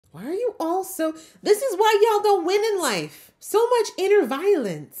Why are you all so... This is why y'all don't win in life. So much inner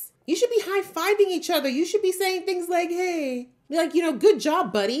violence. You should be high-fiving each other. You should be saying things like, hey, like, you know, good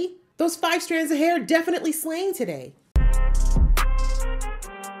job, buddy. Those 5 strands of hair definitely slaying today.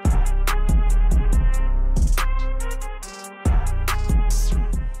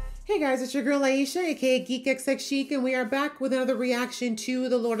 Hey guys, it's your girl Aisha, aka GeekXX Chic, and we are back with another reaction to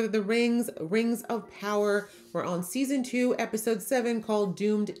The Lord of the Rings, Rings of Power. We're on Season 2, Episode 7, called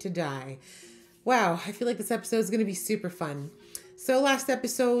Doomed to Die. Wow, I feel like this episode is going to be super fun. So last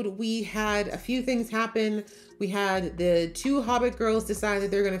episode, we had a few things happen. We had the 2 Hobbit girls decide that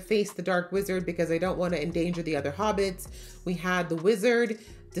they're going to face the Dark Wizard because they don't want to endanger the other Hobbits. We had the Wizard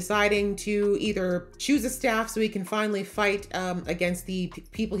deciding to either choose a staff so he can finally fight against the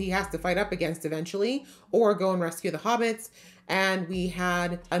people he has to fight up against eventually, or go and rescue the Hobbits. And we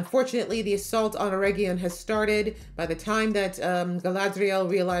had, unfortunately, the assault on Eregion has started. By the time that Galadriel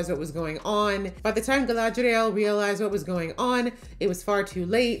realized what was going on, it was far too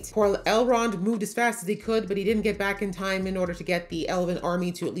late. Poor Elrond moved as fast as he could, but he didn't get back in time in order to get the Elven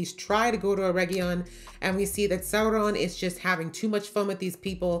army to at least try to go to Eregion. And we see that Sauron is just having too much fun with these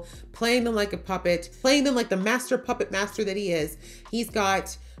people, playing them like a puppet, playing them like the master puppet master that he is. He's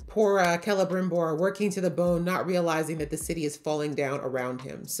got poor Celebrimbor working to the bone, not realizing that the city is falling down around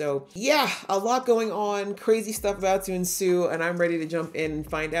him. So yeah, a lot going on, crazy stuff about to ensue, and I'm ready to jump in and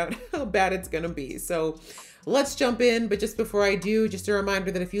find out how bad it's gonna be. So let's jump in, but just before I do, just a reminder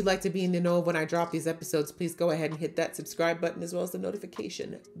that if you'd like to be in the know of when I drop these episodes, please go ahead and hit that subscribe button as well as the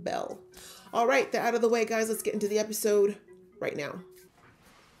notification bell. All right, they're out of the way, guys. Let's get into the episode right now.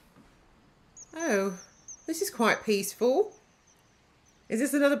 Oh, this is quite peaceful. Is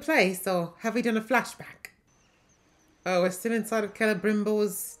this another place, or have we done a flashback? Oh, we're still inside of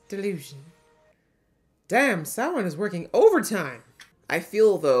Celebrimbor's delusion. Damn, Sauron is working overtime. I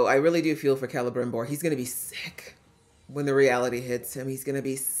really do feel for Celebrimbor. He's gonna be sick when the reality hits him. He's gonna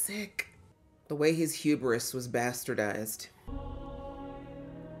be sick. The way his hubris was bastardized.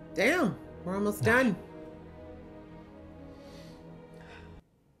 Damn, we're almost done.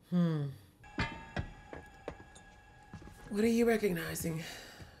 What are you recognizing?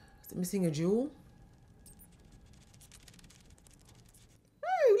 Is it missing a jewel?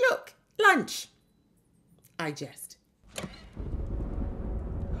 Oh, look! Lunch! I jest.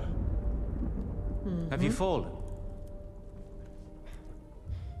 Have you fallen?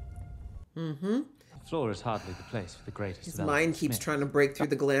 The floor is hardly the place for the greatest. His mind keeps trying to break through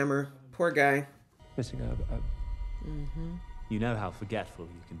the glamour. Poor guy. Missing You know how forgetful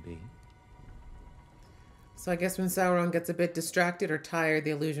you can be. So I guess when Sauron gets a bit distracted or tired, the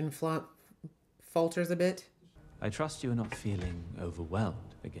illusion falters a bit. I trust you are not feeling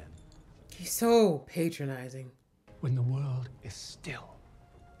overwhelmed again. He's so patronizing. When the world is still,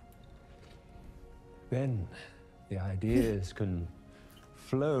 then the ideas can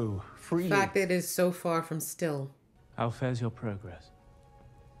flow freely. The fact that it is so far from still. How fares your progress?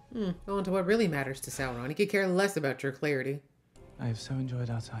 On to what really matters to Sauron. He could care less about your clarity. I have so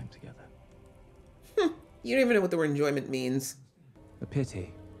enjoyed our time together. You don't even know what the word enjoyment means. A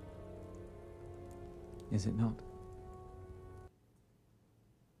pity. Is it not?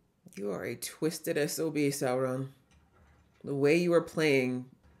 You are a twisted SOB, Sauron. The way you are playing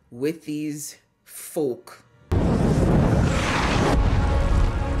with these folk. Can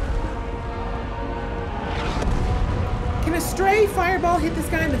a stray fireball hit this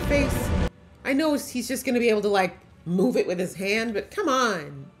guy in the face? I know he's just gonna be able to, like, move it with his hand, but come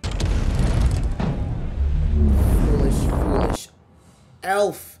on. Foolish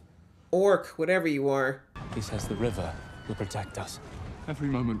elf, orc, whatever you are. He says the river will protect us. Every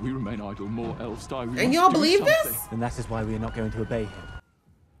moment we remain idle, more elves die. And y'all believe this? And that is why we are not going to obey him.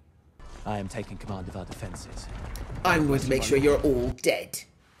 I am taking command of our defenses. I'm going to make sure you're all dead.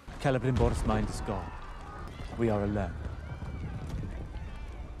 Celebrimbor's mind is gone. We are alone.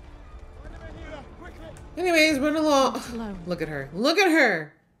 Anyways, run along. Look at her. Look at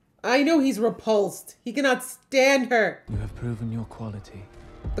her. I know he's repulsed. He cannot stand her. You have proven your quality.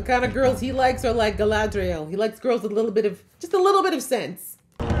 The kind of girls he likes are like Galadriel. He likes girls with just a little bit of sense.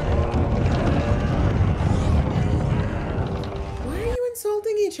 Why are you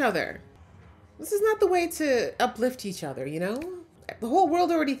insulting each other? This is not the way to uplift each other, you know? The whole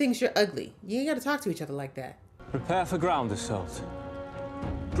world already thinks you're ugly. You ain't gotta talk to each other like that. Prepare for ground assault.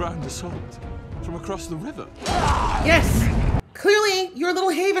 Ground assault? From across the river? Yes! Clearly, your little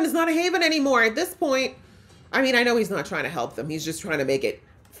haven is not a haven anymore at this point. I mean, I know he's not trying to help them. He's just trying to make it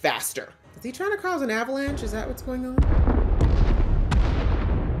faster. Is he trying to cause an avalanche? Is that what's going on?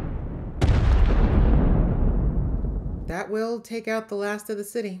 That will take out the last of the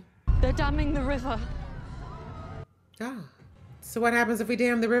city. They're damming the river. Ah. So what happens if we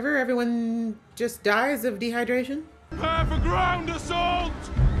dam the river? Everyone just dies of dehydration? Prepare for ground assault!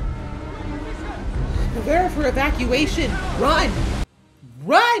 Prepare for evacuation. Run!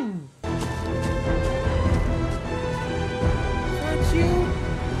 Run! Aren't you?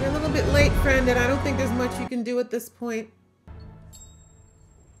 You're a little bit late, friend, and I don't think there's much you can do at this point.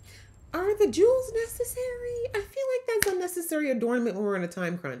 Are the jewels necessary? I feel like that's unnecessary adornment when we're in a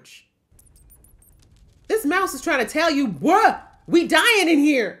time crunch. This mouse is trying to tell you, what? We dying in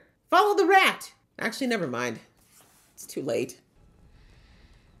here. Follow the rat. Actually, never mind. It's too late.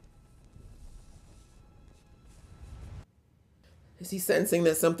 Is he sensing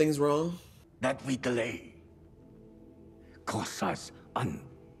that something's wrong? That we delay costs us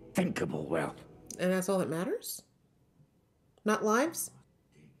unthinkable wealth. And that's all that matters? Not lives?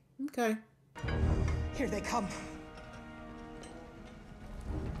 Okay. Here they come.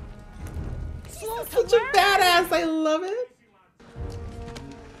 Such a badass. I love it.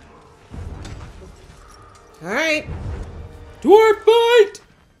 All right. Dwarf fight!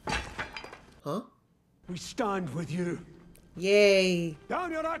 Huh? We stand with you. Yay.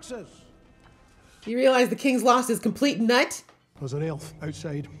 Down your axes! You realize the king's lost his complete nut? There's an elf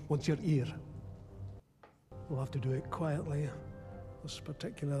outside. Wants your ear. We'll have to do it quietly. This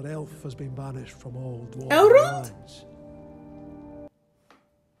particular elf has been banished from all dwarven Elrond? lands.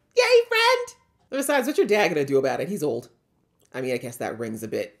 Yay, friend! Besides, what's your dad gonna do about it? He's old. I mean, I guess that rings a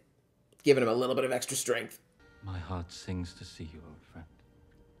bit. Giving him a little bit of extra strength. My heart sings to see you, old friend.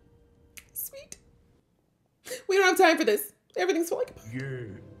 Sweet. We don't have time for this. Everything's falling apart.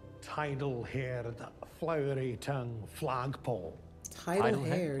 You, tidal-haired, flowery-tongued flagpole.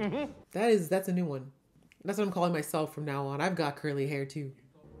 Tidal-haired. That's a new one. That's what I'm calling myself from now on. I've got curly hair too.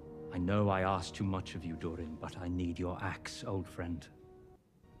 I know I asked too much of you, Durin, but I need your axe, old friend.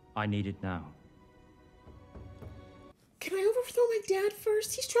 I need it now. Can I overthrow my dad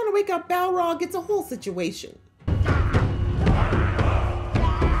first? He's trying to wake up Balrog. It's a whole situation. Okay,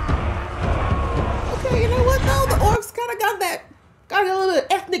 you know what though? The orcs kind of got a little bit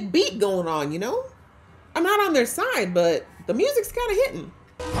of ethnic beat going on, you know? I'm not on their side, but the music's kind of hitting.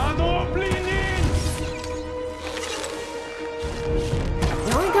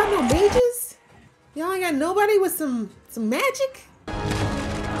 Y'all ain't got no mages? Y'all ain't got nobody with some magic?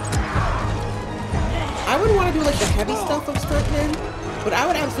 I wouldn't want to do like the heavy stuff of stuntmen, but I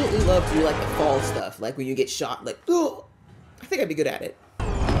would absolutely love to do like the fall stuff, like when you get shot, like, oh, I think I'd be good at it.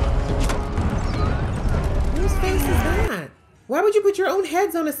 Whose face is that? Why would you put your own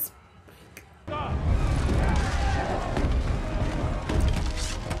heads on a spike?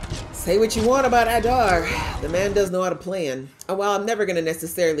 Say what you want about Adar. The man does know how to plan. And while I'm never going to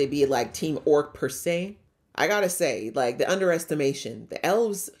necessarily be like Team Orc per se, I gotta say, like, the underestimation, the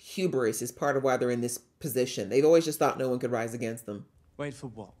elves' hubris is part of why they're in this position. They've always just thought no one could rise against them. Wait for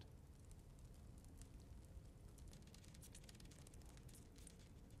what?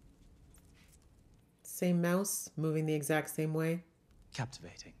 Same mouse, moving the exact same way.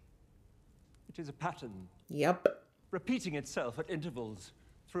 Captivating. It is a pattern, Yep. repeating itself at intervals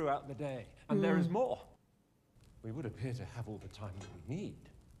throughout the day. And there is more. We would appear to have all the time that we need.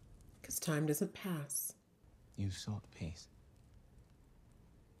 Because time doesn't pass. You sought peace.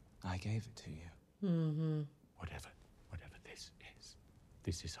 I gave it to you. Whatever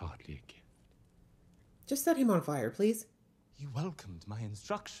this is hardly a gift. Just set him on fire, please. You welcomed my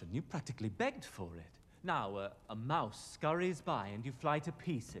instruction. You practically begged for it. Now, a mouse scurries by and you fly to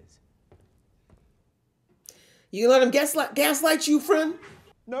pieces. You let him gaslight you, friend?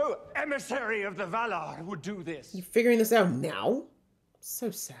 No emissary of the Valar would do this. You figuring this out now? So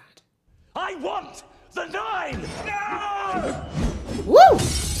sad. I want the Nine! No! Woo!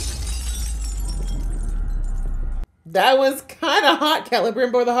 That was kind of hot,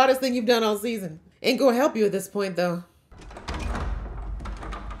 Celebrimbor. The hottest thing you've done all season. Ain't gonna help you at this point, though.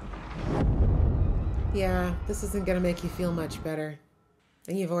 Yeah, this isn't gonna make you feel much better.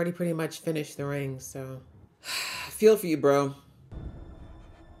 And you've already pretty much finished the ring, so... I feel for you, bro.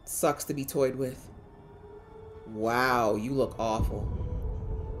 Sucks to be toyed with. Wow, you look awful.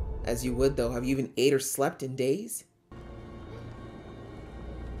 As you would, though. Have you even ate or slept in days?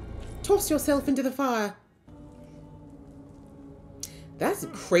 Toss yourself into the fire. That's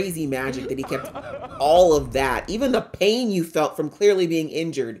crazy magic that he kept all of that. Even the pain you felt from clearly being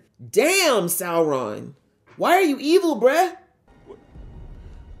injured. Damn, Sauron. Why are you evil, bruh?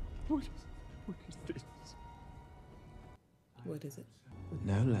 What is this? What is it?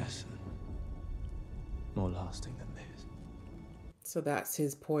 No lesson more lasting than this. So that's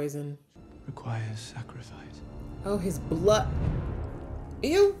his poison. Requires sacrifice. Oh, his blood.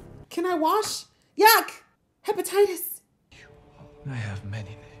 Ew. Can I wash? Yuck. Hepatitis. I have many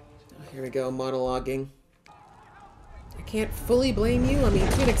names. Oh, here we go, monologuing. I can't fully blame you. I mean,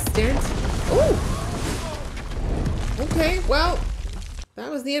 to an extent. Oh. Okay, well, that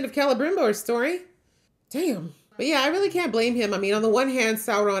was the end of Celebrimbor's story. Damn. But yeah, I really can't blame him. I mean, on the one hand,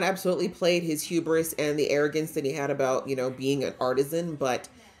 Sauron absolutely played his hubris and the arrogance that he had about, you know, being an artisan, but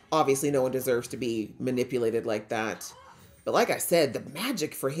obviously no one deserves to be manipulated like that. But like I said, the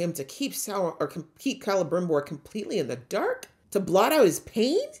magic for him to keep Sauron, or keep Celebrimbor completely in the dark, to blot out his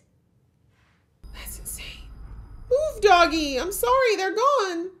pain? That's insane. Move, doggy! I'm sorry, they're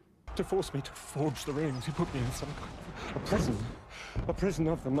gone! To force me to forge the rings, he put me in some kind of a prison. A prison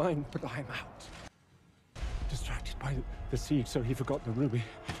of the mind, but I'm out. Distracted by the siege, so he forgot the ruby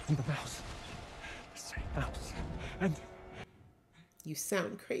and the mouse. The same mouse. And You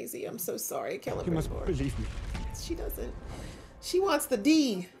sound crazy. I'm so sorry, Celebrimbor. you must believe me. She doesn't. She wants the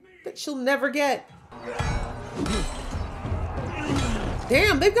D that she'll never get.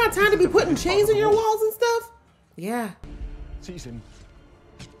 Damn, they've got time to be putting chains in your walls and stuff? Yeah. Seize him.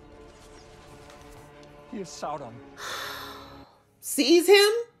 He is Sauron. Seize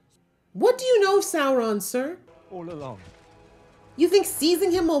him? What do you know of Sauron, sir? All along. You think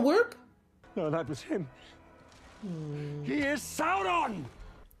seizing him will work? No, that was him. He is Sauron!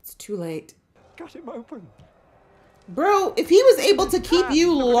 It's too late. Cut him open. Bro, if he was able to keep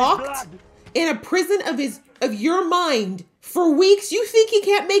you Look at his locked blood. in a prison of your mind for weeks, you think he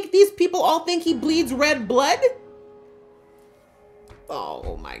can't make these people all think he bleeds red blood?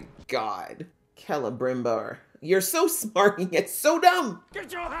 Oh my god. Celebrimbor. You're so smart, yet so dumb.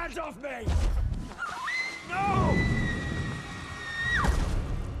 Get your hands off me! No!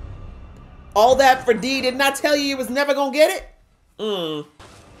 All that for D did not tell you he was never gonna get it? At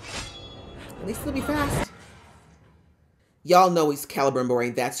least he'll be fast. Y'all know he's Celebrimbor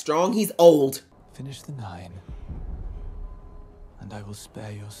ain't that strong. He's old. Finish the 9, and I will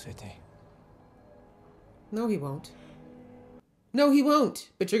spare your city. No, he won't. No, he won't.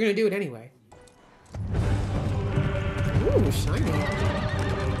 But you're gonna do it anyway. Ooh, shiny.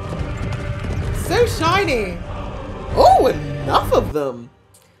 So shiny. Oh, enough of them.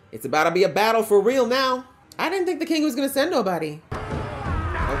 It's about to be a battle for real now. I didn't think the king was gonna send nobody.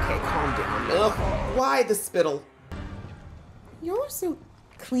 Okay, calm down. Ugh, why the spittle? Y'all are so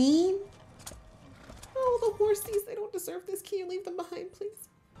clean. Oh, the horsies, they don't deserve this. Can you leave them behind, please?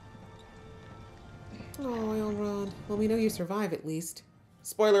 Oh, Elrond. Well, we know you survive at least.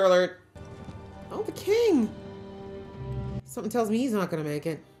 Spoiler alert. Oh, the king. Something tells me he's not gonna make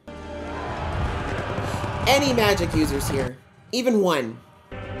it. Any magic users here? Even one?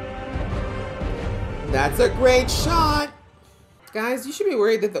 That's a great shot. Guys, you should be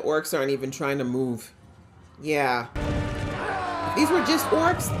worried that the orcs aren't even trying to move. Yeah. If these were just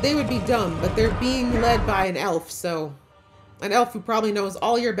orcs, they would be dumb, but they're being led by an elf, so... An elf who probably knows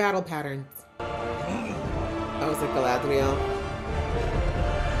all your battle patterns. That was like Galadriel.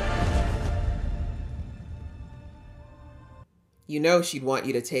 You know she'd want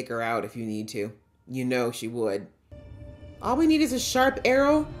you to take her out if you need to. You know she would. All we need is a sharp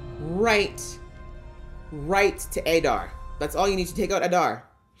arrow right to Adar. That's all you need to take out Adar.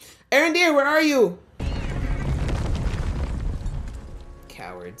 Arendir, where are you?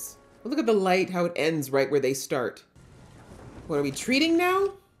 Cowards. Well, look at the light, how it ends right where they start. What are we treating now?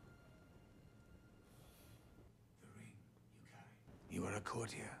 You are a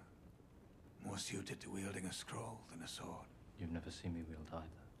courtier, more suited to wielding a scroll than a sword. You've never seen me wield either.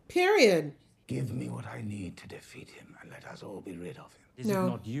 Period. Give me what I need to defeat him, and let us all be rid of him. Is No. it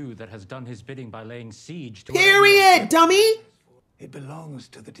not you that has done his bidding by laying siege to Period, dummy! It belongs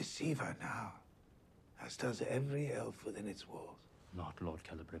to the Deceiver now, as does every elf within its walls. Not Lord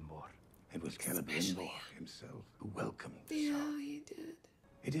Celebrimbor. It was Celebrimbor himself who welcomed the Yeah, song. he did.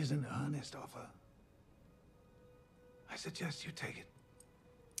 It is an earnest offer. I suggest you take it.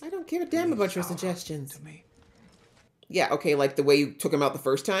 I don't give a damn Leave about your Sauron suggestions. to me. Yeah, okay, like the way you took him out the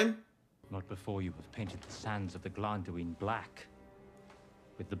first time? Not before you have painted the sands of the Glanduin black.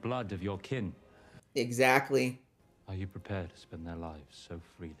 With the blood of your kin. Exactly. Are you prepared to spend their lives so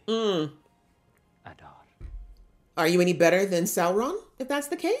freely? Adar. Are you any better than Sauron, if that's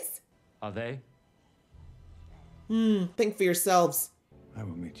the case? Are they? Think for yourselves. I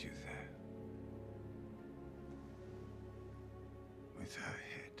will meet you there. With her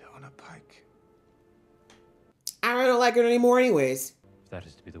head on a pike. I don't like her anymore anyways. If that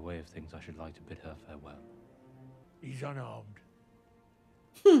is to be the way of things, I should like to bid her farewell. He's unarmed.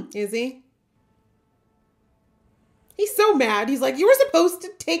 Is he? He's so mad. He's like, you were supposed to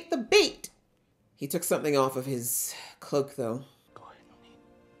take the bait. He took something off of his cloak, though.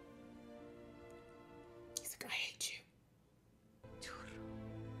 He's like, I hate you.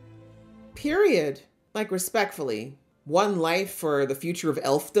 Period. Like, respectfully. One life for the future of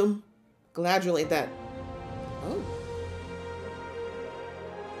elfdom. Galadriel ain't that. Oh.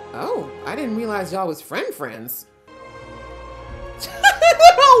 Oh, I didn't realize y'all was friends.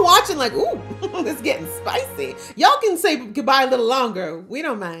 They're all watching like, ooh, it's getting spicy. Y'all can say goodbye a little longer. We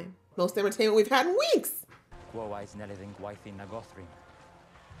don't mind. Most entertainment we've had in weeks. I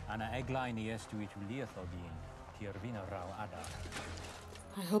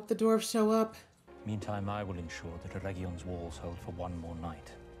hope the dwarves show up. Meantime, I will ensure that Eregion's walls hold for one more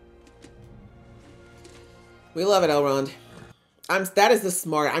night. We love it, Elrond. That is the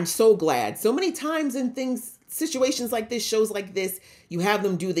smart. I'm so glad. So many times in situations like this, shows like this, you have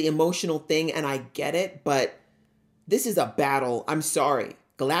them do the emotional thing, and I get it, but this is a battle. I'm sorry.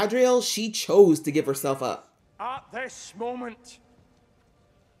 Galadriel, she chose to give herself up. At this moment,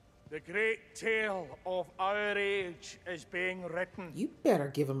 the great tale of our age is being written. You better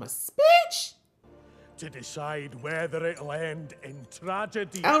give him a speech. To decide whether it'll end in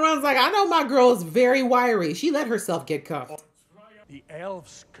tragedy. Elrond's like, I know my girl is very wiry. She let herself get cuffed. The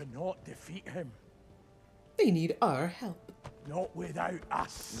elves cannot defeat him. They need our help. Not without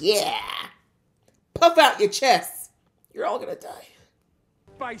us. Yeah. Puff out your chest. You're all gonna die.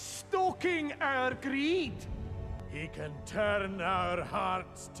 By stoking our greed, he can turn our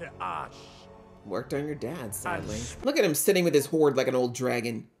hearts to ash. Worked on your dad, sadly. Look at him sitting with his hoard like an old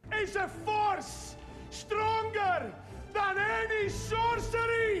dragon. Is a force stronger than any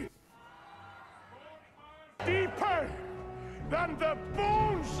sorcery, deeper than the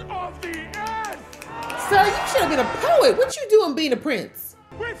bones of the earth. Sir, you should have been a poet. What you doing being a prince?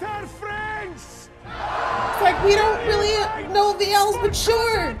 With her friends. It's like we don't really know the elves, but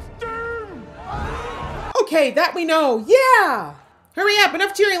sure. Okay, that we know. Yeah. Hurry up,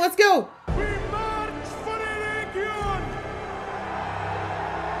 enough cheering, let's go. We march for Eregion.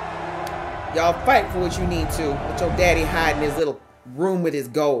 Y'all fight for what you need to. Let your daddy hide in his little room with his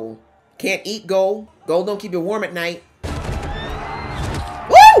gold. Can't eat gold. Gold don't keep you warm at night. Woo!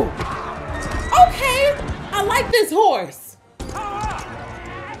 Okay, I like this horse.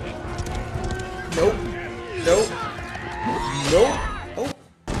 Nope. Nope. Nope. Oh.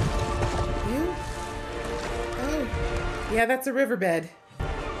 You? Oh. Yeah, that's a riverbed. You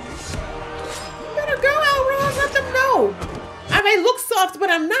better go, Elrond. Let them know. I may look soft, but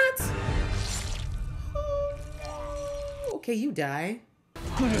I'm not. Okay, you die.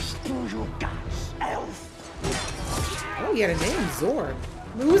 Your guts, elf. Oh, he had a name, Zord.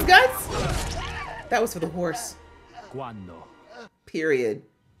 Whose guts? That was for the horse. Guano. Period.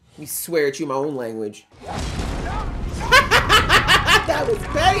 We swear at you in my own language. That was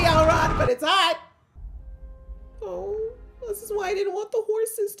petty, Elrond, but it's hot. Oh, this is why I didn't want the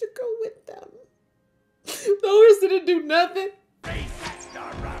horses to go with them. The horse didn't do nothing.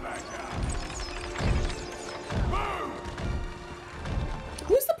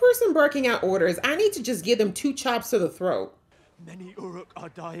 Who's the person barking out orders? I need to just give them 2 chops to the throat. Many Uruk are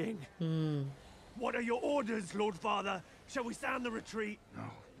dying. What are your orders, Lord Father? Shall we sound the retreat? No.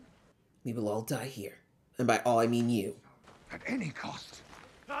 We will all die here. And by all, I mean you. At any cost.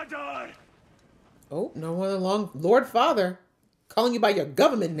 I die. Oh, no other long Lord Father. Calling you by your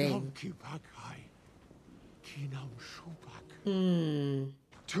government name. Too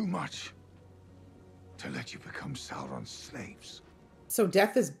much to let you become Sauron's slaves. So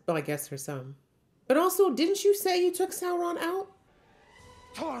death is, well, I guess, for some. But also, didn't you say you took Sauron out?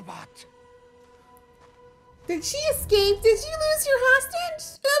 Torbat! Did she escape? Did you lose your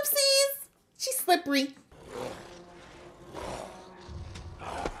hostage? Oopsies! She's slippery.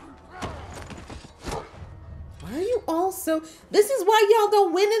 Why are you all so... This is why y'all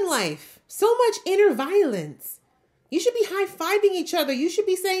don't win in life. So much inner violence. You should be high-fiving each other. You should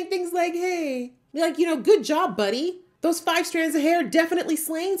be saying things like, hey, like, you know, good job, buddy. Those 5 strands of hair definitely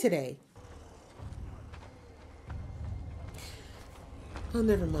slaying today. Oh,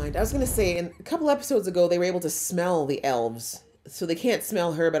 never mind. I was going to say, a couple episodes ago, they were able to smell the elves. So they can't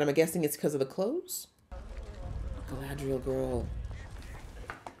smell her, but I'm guessing it's because of the clothes? Galadriel, girl.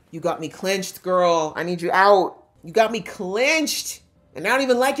 You got me clenched, girl. I need you out. You got me clenched. And I don't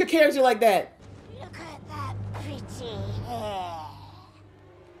even like your character like that. Look at that pretty hair.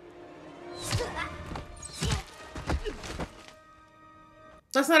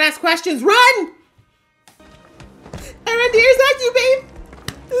 Let's not ask questions. Run! Arendir, is that you, babe?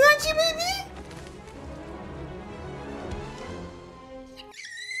 Is that you, baby?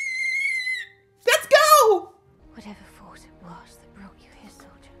 Let's go! Whatever force it was that brought you here,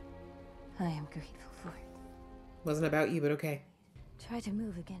 soldier, I am grieved. Wasn't about you, but okay. Try to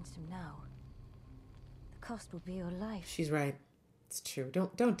move against him now. The cost will be your life. She's right. It's true.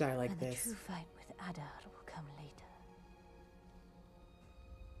 Don't die like and this. The true fight with Adar will come later.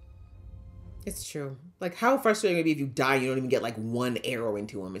 It's true. Like, how frustrating would it be if you die and you don't even get like one arrow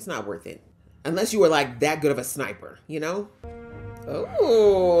into him? It's not worth it. Unless you were like that good of a sniper, you know?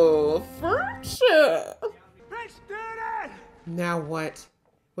 Oh, friendship. Now what?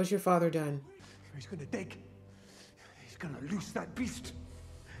 What's your father done? He's gonna dig. He's gonna loose that beast.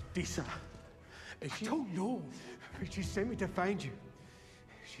 Disa. I don't know. She sent me to find you.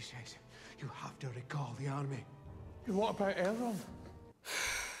 She says you have to recall the army. And what about Elrond?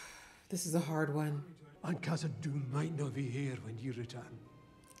 This is a hard one. And Khazad-dûm might not be here when you return.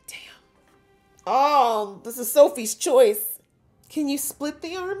 Damn. Oh, this is Sophie's choice. Can you split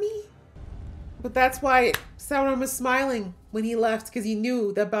the army? But that's why Sauron was smiling when he left, because he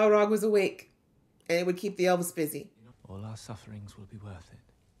knew that Balrog was awake and it would keep the elves busy. All our sufferings will be worth it.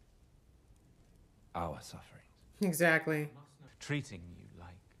 Our sufferings. Exactly. Treating you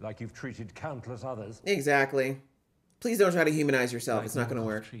like you've treated countless others. Exactly. Please don't try to humanize yourself. Like it's not going to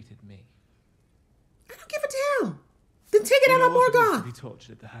work. Treated me. I don't give a damn. Then take it out on Morgoth. To be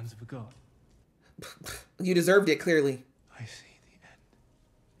tortured at the hands of a god. You deserved it, clearly. I see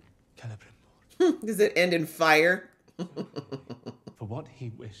the end. Celebrimbor. Does it end in fire? For what he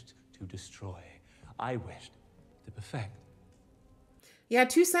wished to destroy, I wished to perfect. Yeah,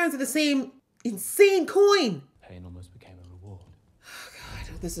 two sides of the same insane coin. Pain almost became a reward. Oh,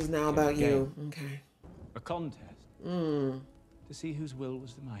 God. This is now about you. Okay. A contest. To see whose will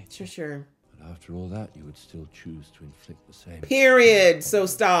was the mighty. Sure. But after all that, you would still choose to inflict the same. Period. So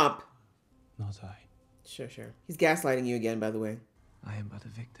stop. Not I. Sure. He's gaslighting you again, by the way. I am but a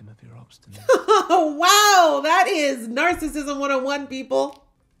victim of your obstinacy. Oh, wow. That is Narcissism 101, people.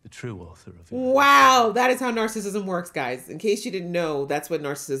 The true author of your Wow. That is how narcissism works, guys. In case you didn't know, that's what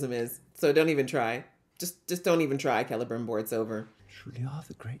narcissism is. So don't even try. Just don't even try, Celebrimbor. It's over. Truly are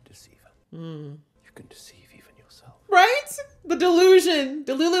the great deceiver. You can deceive even yourself. Right? The delusion.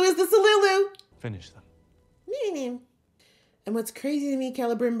 Delulu is the Salulu. Finish them. And what's crazy to me,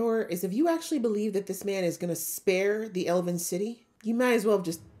 Celebrimbor, is if you actually believe that this man is going to spare the Elven city, you might as well have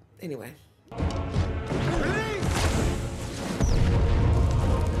just... Anyway.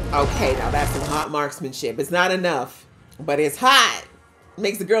 Okay, now that's some hot marksmanship. It's not enough, but it's hot.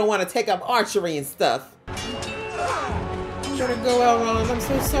 Makes the girl want to take up archery and stuff. You better go, Elrond. I'm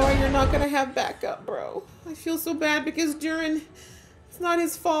so sorry you're not going to have backup, bro. I feel so bad because Durin, it's not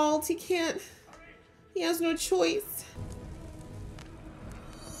his fault. He can't. He has no choice.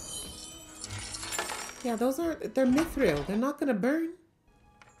 Yeah, they're mithril. They're not going to burn.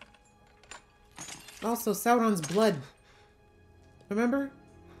 Also, Sauron's blood. Remember?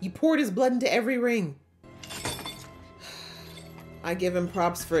 You poured his blood into every ring. I give him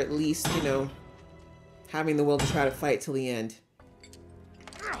props for at least, having the will to try to fight till the end.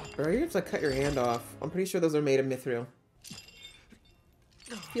 Bro, you're gonna have to cut your hand off. I'm pretty sure those are made of mithril.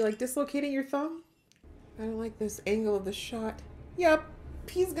 Feel like dislocating your thumb? I don't like this angle of the shot. Yep,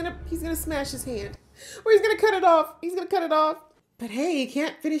 he's gonna smash his hand. Or he's gonna cut it off. He's gonna cut it off. But hey, you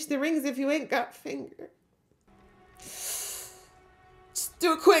can't finish the rings if you ain't got finger. Just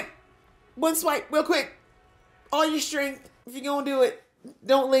do it quick. One swipe, real quick. All your strength. If you're gonna do it,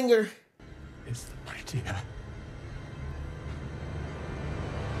 don't linger. It's the mightier.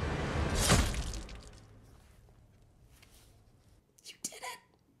 You did it.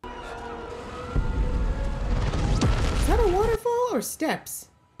 Is that a waterfall or steps?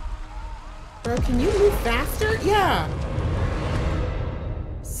 Bro, can you move faster? Yeah.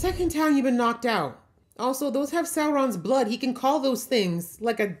 Second time you've been knocked out. Also, those have Sauron's blood. He can call those things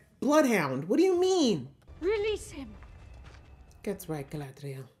like a bloodhound. What do you mean? Release him. That's right,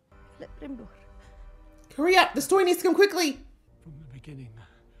 Galadriel. Celebrimbor. Hurry up! The story needs to come quickly! From the beginning,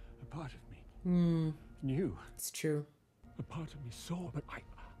 a part of me knew. It's true. A part of me saw, but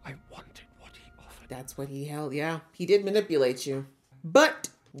I wanted what he offered. That's what he held, yeah. He did manipulate you. But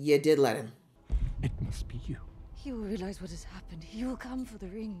you did let him. It must be you. He will realize what has happened. He will come for the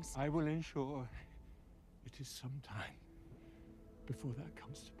rings. I will ensure it is some time before that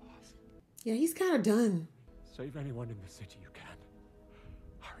comes to pass. Yeah, he's kind of done. Save anyone in the city you can.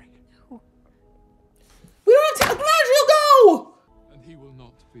 Hurry. No. We don't have to. Galadriel, go! And he will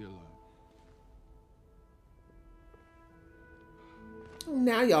not be alone. Oh,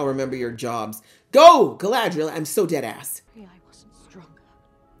 now y'all remember your jobs. Go, Galadriel. I'm so dead ass. I wasn't stronger.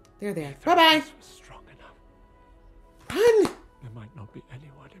 There. Bye-bye. Strong enough. Run! There might not be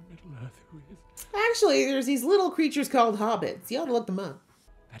anyone in Middle-earth who is. Actually, there's these little creatures called hobbits. You ought to look them up.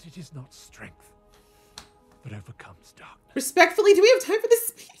 That it is not strength, but overcomes darkness. Respectfully, do we have time for this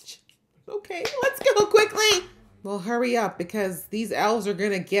speech? Okay, let's go quickly. Well, hurry up because these elves are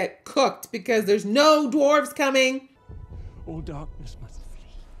gonna get cooked because there's no dwarves coming. All darkness must flee.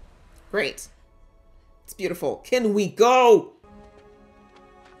 Great. It's beautiful. Can we go?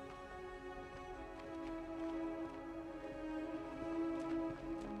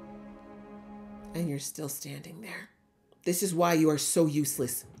 And you're still standing there. This is why you are so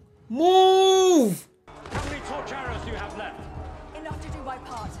useless. Move! How many torch arrows do you have left? Enough to do my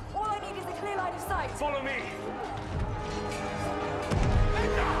part. All I need is a clear line of sight. Follow me.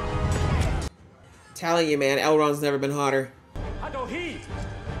 Telling you, man, Elrond's never been hotter. Adohi!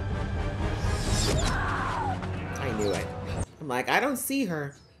 I knew it. I'm like, I don't see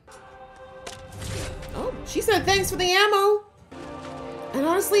her. Oh, she said thanks for the ammo. And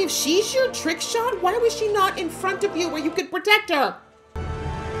honestly, if she's your trick shot, why was she not in front of you where you could protect her?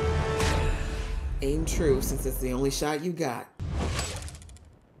 Aim true, since it's the only shot you got.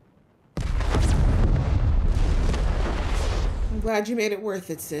 I'm glad you made it worth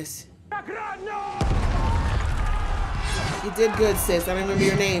it, sis. You did good, sis. I don't remember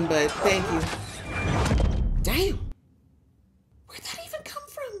your name, but thank you. Damn. Where'd that even come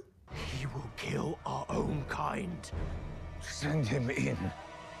from? He will kill our own kind. Send him in.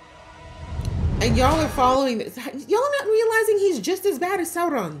 And y'all are following this. Y'all are not realizing he's just as bad as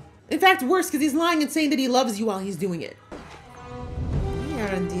Sauron. In fact, worse, because he's lying and saying that he loves you while he's doing it.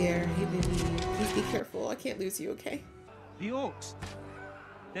 Aaron, dear. Hey, baby. Please be careful. I can't lose you, okay? The orcs.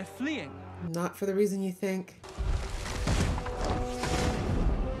 They're fleeing. Not for the reason you think.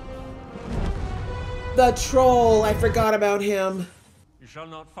 The troll. I forgot about him. You shall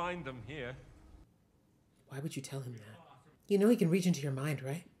not find them here. Why would you tell him that? You know he can reach into your mind,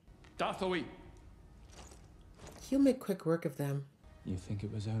 right? Dathowi. He'll make quick work of them. You think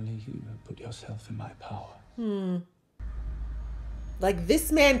it was only you who put yourself in my power? Like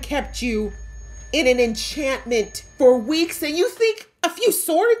this man kept you in an enchantment for weeks and you think a few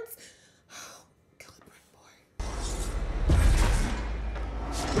swords? Oh, Celebrimbor.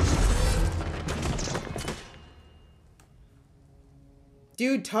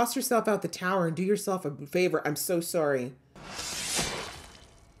 Dude, toss yourself out the tower and do yourself a favor. I'm so sorry.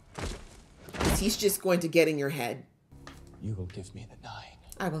 He's just going to get in your head. You will give me the 9.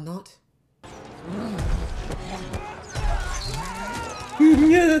 I will not.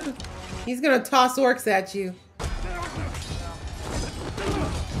 He's gonna toss orcs at you.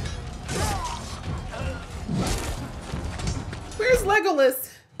 Where's Legolas?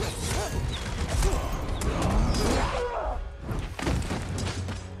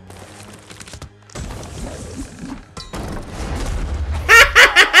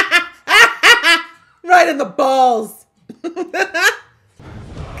 Right in the balls.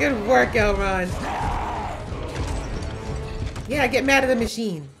 Good work, Elrond. Yeah, get mad at the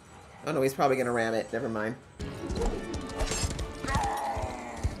machine. Oh no, he's probably gonna ram it. Never mind.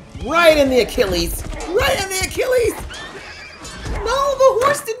 Right in the Achilles. Right in the Achilles. No, the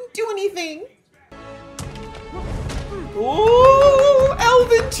horse didn't do anything. Ooh,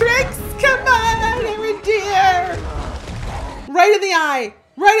 elven tricks. Come on, Aaron dear. Right in the eye.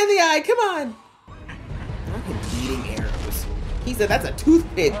 Right in the eye. Come on. Not him eating arrows. He said that's a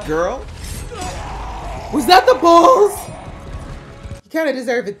toothpick, girl. Was that the balls? You kind of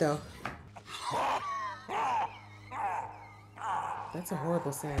deserve it, though. That's a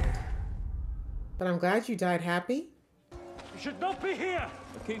horrible sound. But I'm glad you died happy. You should not be here.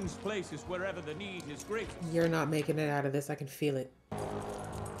 The king's place is wherever the need is greatest. You're not making it out of this. I can feel it.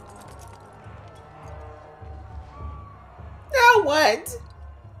 Now what?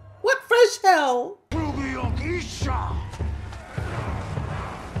 What fresh hell?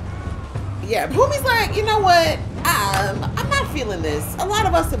 Yeah, homie's like, you know what? I'm not feeling this. A lot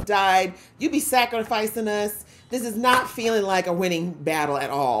of us have died. You be sacrificing us. This is not feeling like a winning battle at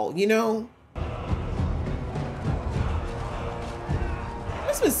all, you know?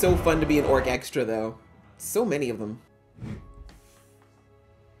 It's been so fun to be an orc extra, though. So many of them.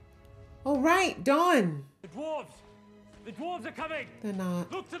 All right, Dawn. The dwarves! The dwarves are coming! They're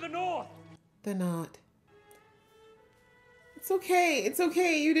not. Look to the north! They're not. It's okay. It's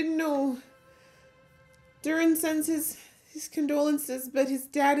okay. You didn't know. Durin sends his condolences, but his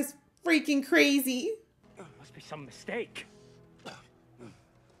dad is freaking crazy. Oh, must be some mistake.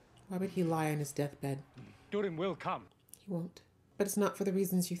 Why would he lie on his deathbed? Durin will come. He won't. But it's not for the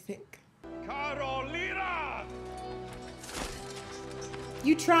reasons you think. Carolina!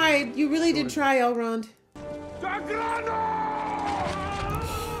 You tried. You really did try, Elrond.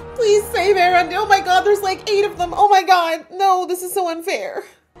 Please save Elrond. Oh my god, there's like 8 of them. Oh my god. No, this is so unfair.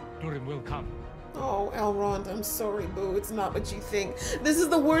 Durin will come. Oh, No, Elrond, I'm sorry, boo. It's not what you think. This is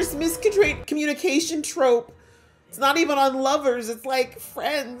the worst miscommunication trope. It's not even on lovers. It's like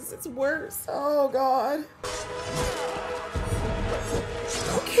friends. It's worse. Oh, God.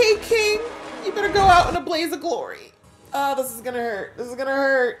 Okay, King. You better go out in a blaze of glory. Oh, this is gonna hurt. This is gonna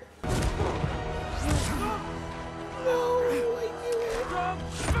hurt. No, I knew it.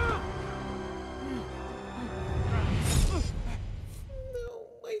 No,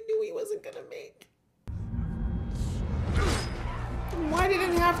 I knew he wasn't gonna make. Why did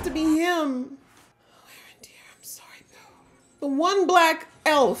it have to be him? Oh, Arendir, I'm sorry, boo. The one black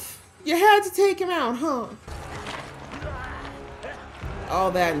elf. You had to take him out, huh?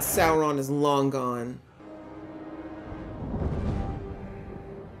 All that and Sauron is long gone.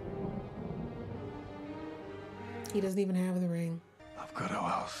 He doesn't even have the ring. I've got a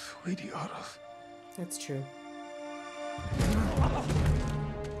house. We the others. That's true.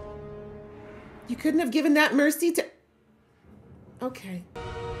 You couldn't have given that mercy to... Okay.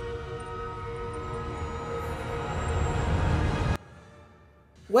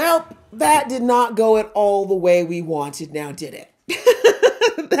 Well, that did not go at all the way we wanted now, did it?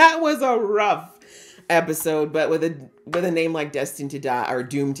 That was a rough episode, but with a name like Destined to Die or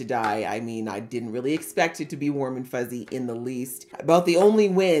Doomed to Die, I mean, I didn't really expect it to be warm and fuzzy in the least. About the only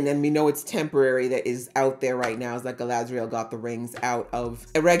win, and we know it's temporary, that is out there right now is that Galadriel got the rings out of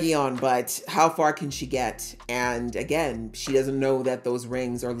Eregion, but how far can she get? And again, she doesn't know that those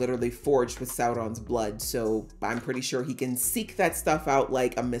rings are literally forged with Sauron's blood, so I'm pretty sure he can seek that stuff out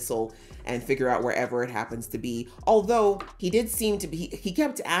like a missile and figure out wherever it happens to be. Although he did seem to be, he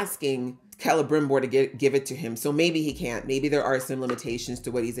kept asking Celebrimbor to give it to him, so maybe he can't. Maybe there are some limitations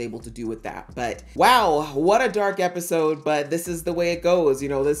to what he's able to do with that. But wow, what a dark episode, but this is the way it goes. You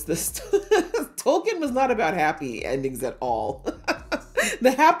know, this Tolkien was not about happy endings at all.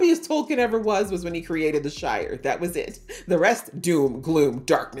 The happiest Tolkien ever was when he created the Shire. That was it. The rest, doom, gloom,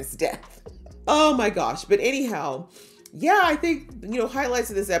 darkness, death. Oh my gosh. But anyhow, yeah, I think, you know, highlights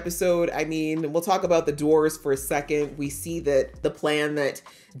of this episode, I mean, we'll talk about the dwarves for a second. We see that the plan that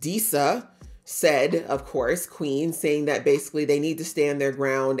Disa said, of course, Queen, saying that basically they need to stand their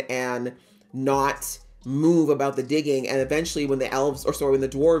ground and not move about the digging. And eventually when the when the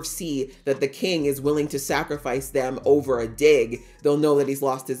dwarves see that the king is willing to sacrifice them over a dig, they'll know that he's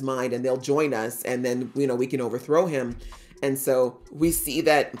lost his mind and they'll join us. And then, you know, we can overthrow him. And so we see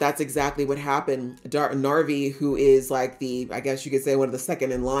that that's exactly what happened. Narvi, who is like I guess you could say one of the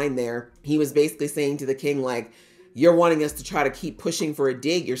second in line there, he was basically saying to the king, like, you're wanting us to try to keep pushing for a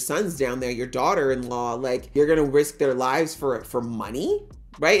dig. Your son's down there, your daughter-in-law, like, you're going to risk their lives for money,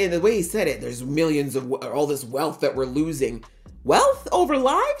 right? And the way he said it, there's millions of all this wealth that we're losing. Wealth over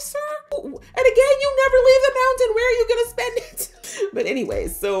lives, sir? And again, you never leave the mountain. Where are you going to spend it? But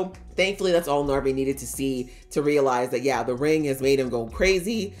anyways, so thankfully that's all Narvi needed to see to realize that, yeah, the ring has made him go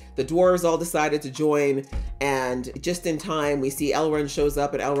crazy. The dwarves all decided to join. And just in time, we see Elrond shows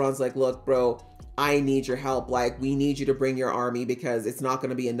up and Elrond's like, look, bro, I need your help. Like, we need you to bring your army because it's not going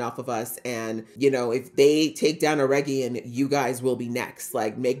to be enough of us. And, you know, if they take down Eregion, you guys will be next.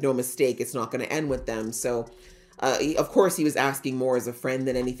 Like, make no mistake, it's not going to end with them. So of course, he was asking more as a friend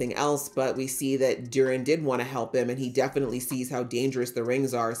than anything else, but we see that Durin did want to help him, and he definitely sees how dangerous the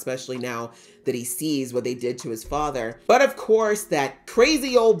rings are, especially now that he sees what they did to his father. But of course, that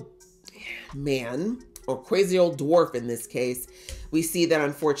crazy old man, or crazy old dwarf in this case, we see that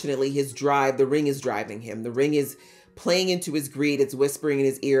unfortunately the ring is driving him. The ring is playing into his greed, it's whispering in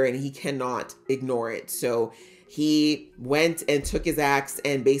his ear, and he cannot ignore it. So he went and took his axe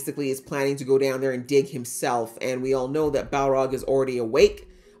and basically is planning to go down there and dig himself. And we all know that Balrog is already awake.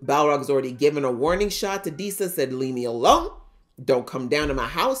 Balrog's already given a warning shot to Disa, said, leave me alone. Don't come down to my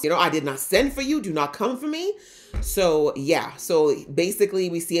house. You know, I did not send for you. Do not come for me. So yeah, so basically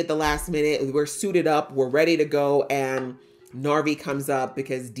we see at the last minute, we're suited up, we're ready to go. And Narvi comes up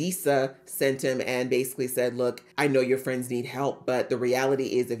because Disa sent him and basically said, look, I know your friends need help, but the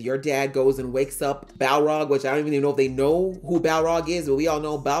reality is if your dad goes and wakes up Balrog, which I don't even know if they know who Balrog is, but we all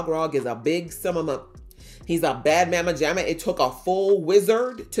know Balrog is a big he's a bad mamma jamma. It took a full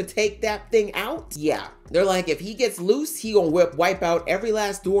wizard to take that thing out. Yeah. They're like, if he gets loose, he gonna wipe out every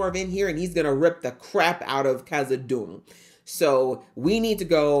last dwarf in here and he's gonna rip the crap out of Khazad-dûm. So we need to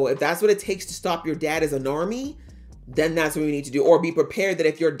go, if that's what it takes to stop your dad as an army, then that's what we need to do. Or be prepared that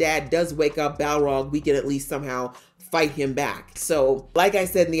if your dad does wake up Balrog, we can at least somehow fight him back. So like I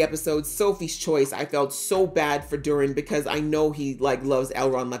said in the episode, Sophie's Choice, I felt so bad for Durin because I know he like loves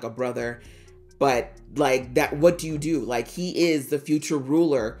Elrond like a brother. But like that, what do you do? Like, he is the future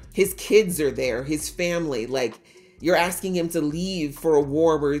ruler. His kids are there, his family. Like, you're asking him to leave for a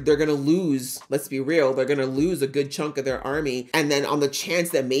war where they're gonna lose, let's be real, they're gonna lose a good chunk of their army. And then on the chance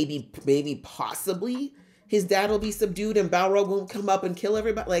that maybe possibly his dad will be subdued and Balrog won't come up and kill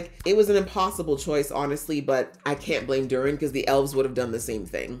everybody. Like, it was an impossible choice, honestly, but I can't blame Durin because the elves would have done the same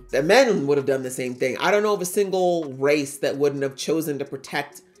thing. The men would have done the same thing. I don't know of a single race that wouldn't have chosen to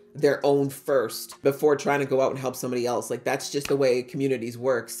protect their own first before trying to go out and help somebody else. Like, that's just the way communities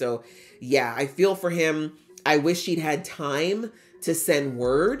work. So yeah, I feel for him. I wish he'd had time to send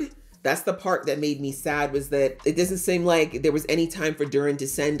word. That's the part that made me sad, was that it doesn't seem like there was any time for Durin to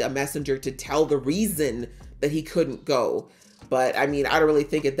send a messenger to tell the reason that he couldn't go. But I mean, I don't really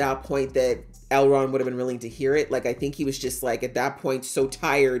think at that point that Elrond would have been willing to hear it. Like, I think he was just like, at that point, so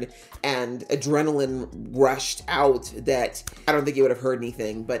tired and adrenaline rushed out that I don't think he would have heard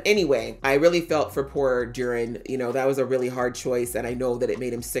anything. But anyway, I really felt for poor Durin. You know, that was a really hard choice, and I know that it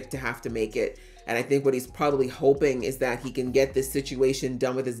made him sick to have to make it. And I think what he's probably hoping is that he can get this situation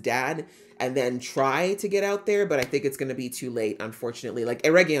done with his dad and then try to get out there. But I think it's going to be too late, unfortunately. Like,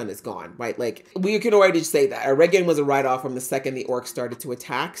 Eregion is gone, right? Like, we could already say that. Eregion was a write-off from the second the orcs started to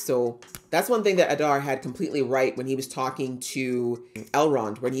attack. So that's one thing that Adar had completely right when he was talking to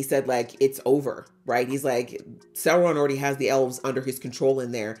Elrond, when he said, like, it's over, right? He's like, Sauron already has the elves under his control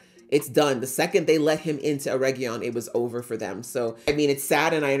in there. It's done. The second they let him into Eregion, it was over for them. So, I mean, it's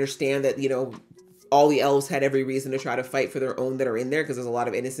sad, and I understand that, you know, all the elves had every reason to try to fight for their own that are in there because there's a lot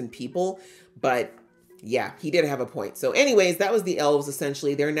of innocent people. But yeah, he did have a point. So anyways, that was the elves,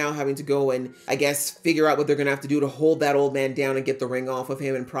 essentially. They're now having to go and, I guess, figure out what they're going to have to do to hold that old man down and get the ring off of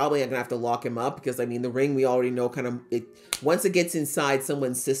him. And probably I'm going to have to lock him up because, I mean, the ring, we already know kind of, once it gets inside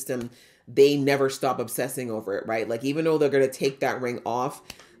someone's system, they never stop obsessing over it, right? Like, even though they're going to take that ring off,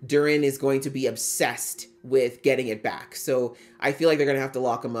 Durin is going to be obsessed with getting it back. So I feel like they're going to have to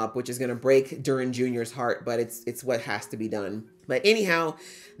lock him up, which is going to break Durin Jr.'s heart, but it's what has to be done. But anyhow,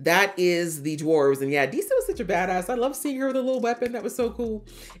 that is the dwarves. And yeah, Disa was such a badass. I love seeing her with a little weapon. That was so cool.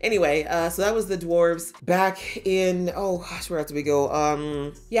 Anyway, so that was the dwarves. Back in, oh gosh, where else do we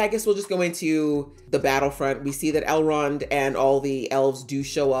go? Yeah, I guess we'll just go into the battlefront. We see that Elrond and all the elves do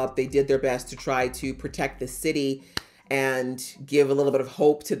show up. They did their best to try to protect the city and give a little bit of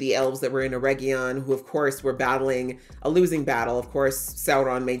hope to the elves that were in Eregion, who of course were battling a losing battle. Of course,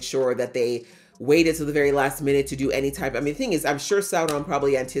 Sauron made sure that they waited till the very last minute to do any type. I mean, the thing is, I'm sure Sauron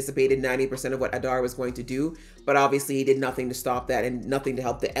probably anticipated 90% of what Adar was going to do, but obviously he did nothing to stop that and nothing to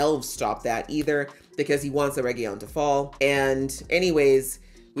help the elves stop that either, because he wants Eregion to fall. And anyways,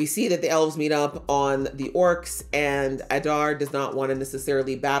 we see that the elves meet up on the orcs, and Adar does not want to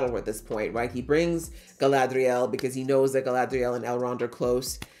necessarily battle at this point, right? He brings Galadriel because he knows that Galadriel and Elrond are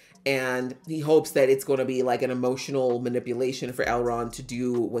close, and he hopes that it's going to be like an emotional manipulation for Elrond to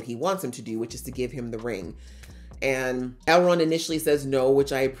do what he wants him to do, which is to give him the ring. And Elrond initially says no,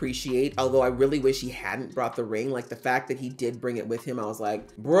 which I appreciate, although I really wish he hadn't brought the ring. Like, the fact that he did bring it with him, I was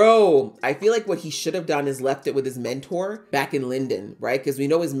like, bro, I feel like what he should have done is left it with his mentor back in Lindon, right? Because we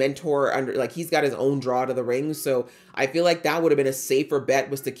know his mentor, he's got his own draw to the ring. So I feel like that would have been a safer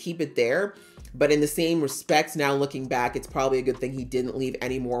bet, was to keep it there. But in the same respect, now looking back, it's probably a good thing he didn't leave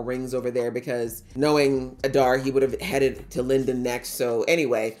any more rings over there, because knowing Adar, he would have headed to Lindon next. So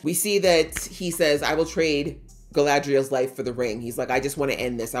anyway, we see that he says, I will trade Galadriel's life for the ring. He's like, I just want to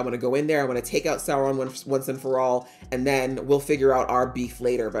end this. I want to go in there. I want to take out Sauron once and for all, and then we'll figure out our beef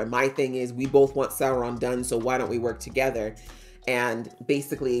later. But my thing is, we both want Sauron done, so why don't we work together? And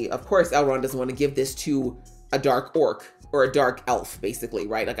basically, of course, Elrond doesn't want to give this to a dark orc or a dark elf, basically,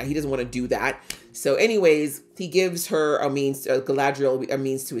 right? Like, he doesn't want to do that. So anyways, he gives her a means, Galadriel a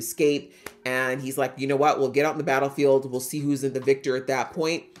means to escape. And he's like, you know what? We'll get out in the battlefield. We'll see who's in the victor at that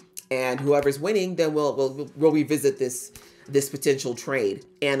point. And whoever's winning, then we'll revisit this potential trade.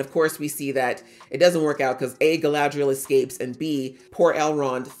 And of course, we see that it doesn't work out because A, Galadriel escapes, and B, poor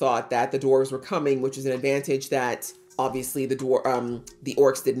Elrond thought that the dwarves were coming, which is an advantage that obviously the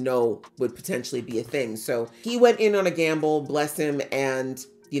orcs didn't know would potentially be a thing. So he went in on a gamble, bless him, and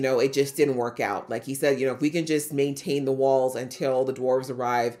you know, it just didn't work out. Like he said, you know, if we can just maintain the walls until the dwarves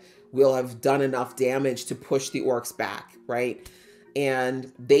arrive, we'll have done enough damage to push the orcs back, right?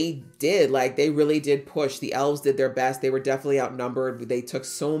 And they did, like, they really did push. The elves did their best. They were definitely outnumbered. They took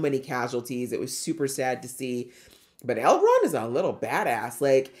so many casualties. It was super sad to see. But Elrond is a little badass.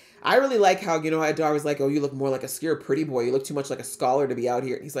 Like, I really like how, you know, Adar was like, oh, you look more like you're a pretty boy. You look too much like a scholar to be out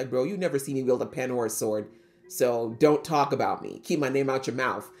here. He's like, bro, you've never seen me wield a pen or a sword. So don't talk about me. Keep my name out your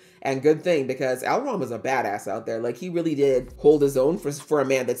mouth. And good thing, because Elrond was a badass out there. Like, he really did hold his own for a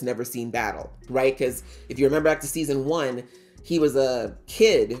man that's never seen battle, right? Because if you remember back to season 1, he was a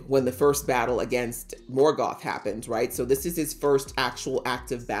kid when the first battle against Morgoth happened, right? So this is his first actual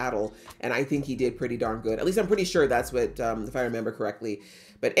active battle, and I think he did pretty darn good. At least I'm pretty sure that's what, if I remember correctly.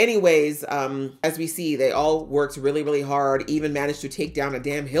 But anyways, as we see, they all worked really, really hard, even managed to take down a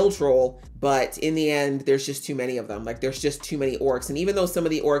damn hill troll. But in the end, there's just too many of them. Like, there's just too many orcs. And even though some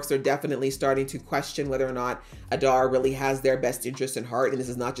of the orcs are definitely starting to question whether or not Adar really has their best interest in heart, and this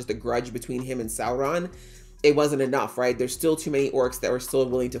is not just a grudge between him and Sauron, it wasn't enough, right? There's still too many orcs that were still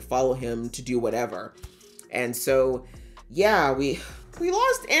willing to follow him to do whatever. And so, yeah, we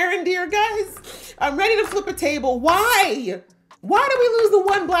lost Arondir, guys. I'm ready to flip a table. Why? Why did we lose the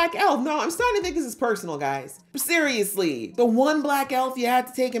one black elf? No, I'm starting to think this is personal, guys. Seriously, the one black elf, you had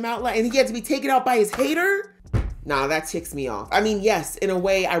to take him out, and he had to be taken out by his hater? Nah, that ticks me off. I mean, yes, in a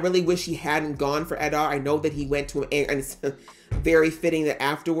way, I really wish he hadn't gone for Adar. I know that he went to him, and it's very fitting that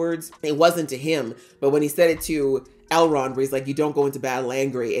afterwards, it wasn't to him, but when he said it to Elrond, where he's like, you don't go into battle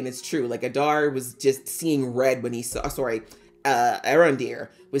angry, and it's true. Like, Adar was just seeing red when he saw, Arondir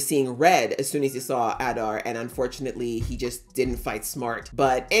was seeing red as soon as he saw Adar, and unfortunately, he just didn't fight smart.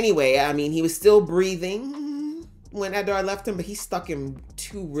 But anyway, I mean, he was still breathing when Adar left him, but he stuck him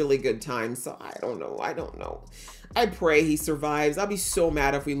 2 really good times, so I don't know. I pray he survives. I'll be so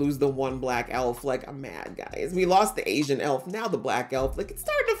mad if we lose the one black elf. Like, I'm mad, guys. We lost the Asian elf, now the black elf. Like, it's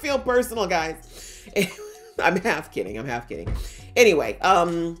starting to feel personal, guys. I'm half kidding. Anyway,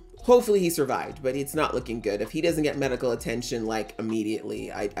 hopefully he survived, but it's not looking good. If he doesn't get medical attention, like, immediately,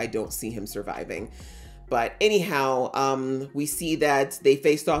 I don't see him surviving. But anyhow, we see that they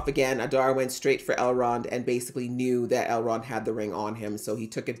faced off again. Adar went straight for Elrond and basically knew that Elrond had the ring on him, so he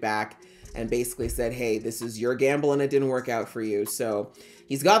took it back and basically said, hey, this is your gamble and it didn't work out for you. So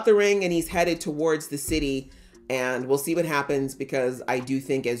he's got the ring and he's headed towards the city, and we'll see what happens, because I do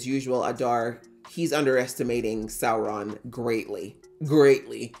think, as usual, Adar, he's underestimating Sauron greatly.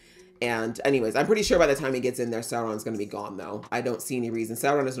 And anyways, I'm pretty sure by the time he gets in there, Sauron's going to be gone, though. I don't see any reason.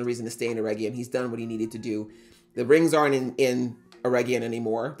 Sauron has no reason to stay in Eregion. He's done what he needed to do. The rings aren't in Eregion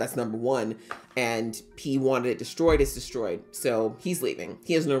anymore. That's number 1. And he wanted it destroyed. It's destroyed. So he's leaving.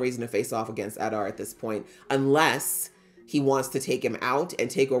 He has no reason to face off against Adar at this point, unless he wants to take him out and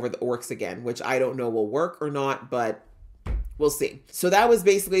take over the orcs again, which I don't know will work or not, but we'll see. So that was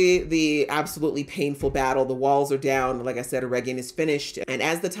basically the absolutely painful battle. The walls are down. Like I said, Eregion is finished. And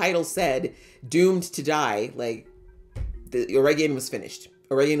as the title said, doomed to die. Like, the Eregion was finished.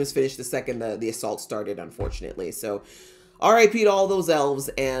 Eregion was finished the second the assault started, unfortunately. So RIP to all those elves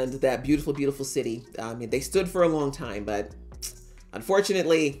and that beautiful, beautiful city. I mean, they stood for a long time, but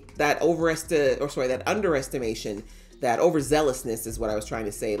unfortunately, that underestimation, that overzealousness is what I was trying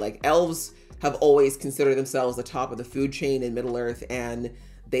to say. Like, elves have always considered themselves the top of the food chain in Middle-earth, and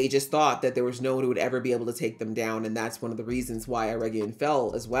they just thought that there was no one who would ever be able to take them down, and that's one of the reasons why Eregion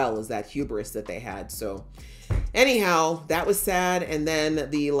fell as well, as that hubris that they had. So anyhow, that was sad. And then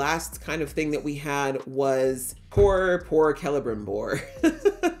the last kind of thing that we had was poor Celebrimbor.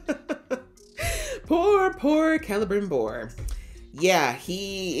 poor Celebrimbor. Yeah,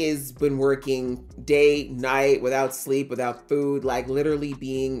 he has been working day, night, without sleep, without food, like literally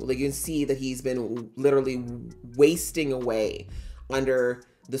being, like, you can see that he's been literally wasting away under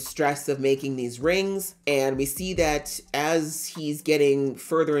the stress of making these rings. And we see that as he's getting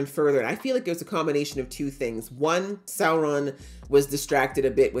further and further, and I feel like it was a combination of 2 things. One, Sauron was distracted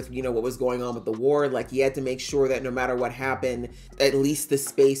a bit with, you know, what was going on with the war. Like, he had to make sure that no matter what happened, at least the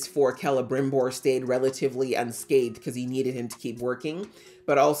space for Celebrimbor stayed relatively unscathed, because he needed him to keep working.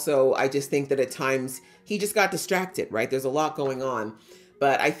 But also, I just think that at times he just got distracted, right? There's a lot going on.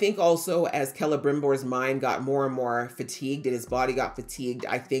 But I think also as Celebrimbor's mind got more and more fatigued and his body got fatigued,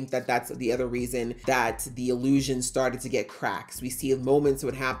 I think that that's the other reason that the illusion started to get cracks. We see moments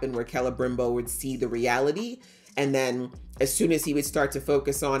would happen where Celebrimbor would see the reality, and then as soon as he would start to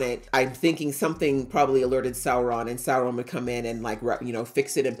focus on it, I'm thinking something probably alerted Sauron, and Sauron would come in and, like, you know,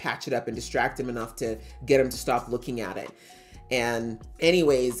 fix it and patch it up and distract him enough to get him to stop looking at it. And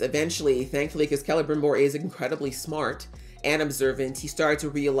anyways, eventually, thankfully, because Celebrimbor is incredibly smart and observant, he started to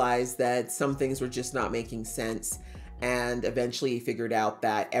realize that some things were just not making sense. And eventually he figured out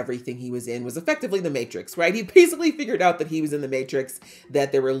that everything he was in was effectively the Matrix, right? He basically figured out that he was in the Matrix,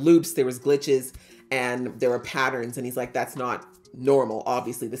 that there were loops, there was glitches, and there were patterns. And he's like, that's not normal.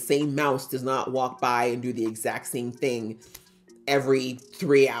 Obviously, the same mouse does not walk by and do the exact same thing every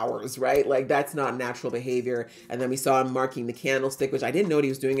 3 hours, right? Like, that's not natural behavior. And then we saw him marking the candlestick, which I didn't know what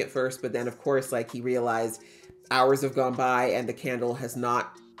he was doing at first, but then of course, like, he realized hours have gone by and the candle has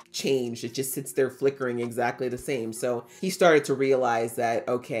not changed. It just sits there flickering exactly the same. So he started to realize that,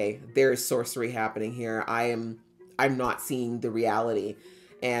 okay, there's sorcery happening here. I am I'm not seeing the reality.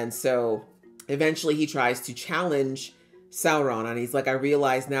 And so eventually he tries to challenge Sauron, and he's like, I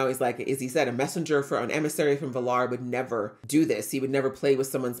realize now, he's like, as he said, a messenger for an emissary from Valar would never do this. He would never play with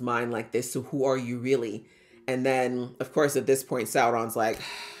someone's mind like this. So who are you really? And then, of course, at this point, Sauron's like,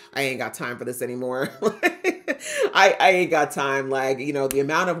 I ain't got time for this anymore. I ain't got time. Like, you know, the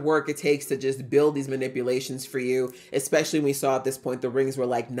amount of work it takes to just build these manipulations for you, especially when we saw at this point, the rings were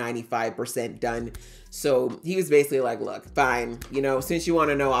like 95% done. So he was basically like, look, fine. You know, since you want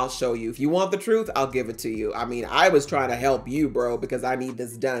to know, I'll show you. If you want the truth, I'll give it to you. I mean, I was trying to help you, bro, because I need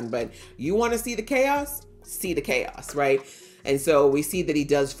this done. But you want to see the chaos? See the chaos, right? And so we see that he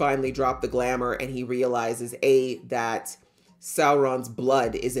does finally drop the glamour, and he realizes, that Sauron's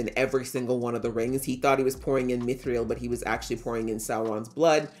blood is in every single one of the rings. He thought he was pouring in Mithril, but he was actually pouring in Sauron's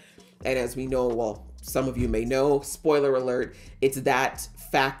blood. And as we know, well, some of you may know, spoiler alert, it's that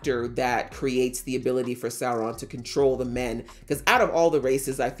factor that creates the ability for Sauron to control the men. Because out of all the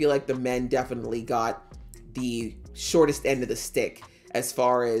races, I feel like the men definitely got the shortest end of the stick as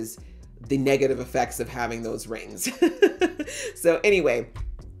far as the negative effects of having those rings. So anyway,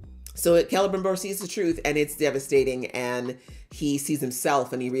 so Celebrimbor sees the truth, and it's devastating, and he sees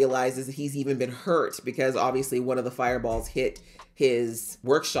himself, and he realizes that he's even been hurt because obviously one of the fireballs hit his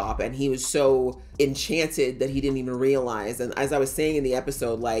workshop, and he was so enchanted that he didn't even realize. And as I was saying in the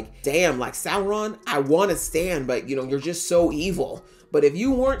episode, like, damn, like, Sauron, I want to stand, but you know, you're just so evil. But if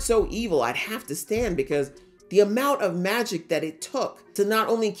you weren't so evil, I'd have to stand, because the amount of magic that it took to not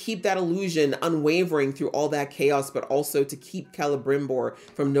only keep that illusion unwavering through all that chaos, but also to keep Celebrimbor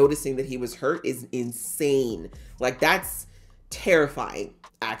from noticing that he was hurt is insane. Like, that's terrifying,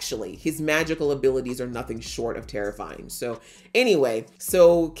 actually. His magical abilities are nothing short of terrifying. So anyway,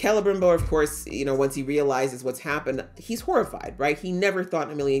 so Celebrimbor, of course, you know, once he realizes what's happened, he's horrified, right? He never thought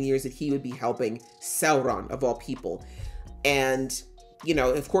in a million years that he would be helping Sauron, of all people. And you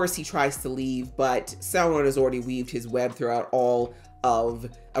know, of course he tries to leave, but Sauron has already weaved his web throughout all of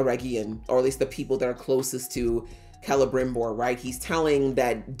Eregion, or at least the people that are closest to Celebrimbor, right? He's telling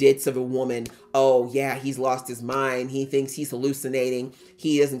that ditz of a woman, oh yeah, he's lost his mind. He thinks he's hallucinating.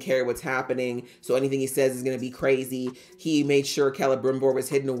 He doesn't care what's happening. So anything he says is going to be crazy. He made sure Celebrimbor was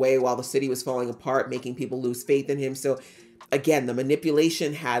hidden away while the city was falling apart, making people lose faith in him. So again, the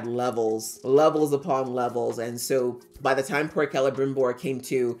manipulation had levels upon levels. And so by the time poor Celebrimbor came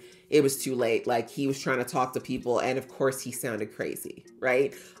to, it was too late. Like, he was trying to talk to people, and of course he sounded crazy,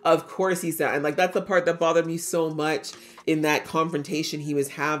 right? Of course he sounded, and like, that's the part that bothered me so much in that confrontation he was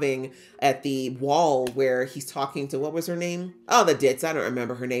having at the wall where he's talking to, what was her name? Oh, the ditz, I don't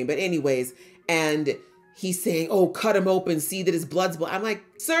remember her name, but anyways, and he's saying, oh, cut him open, see that his blood's blood. I'm like,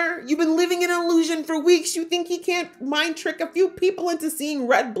 sir, you've been living in an illusion for weeks. You think he can't mind trick a few people into seeing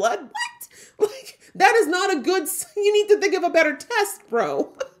red blood? What? Like, that is not a good, you need to think of a better test,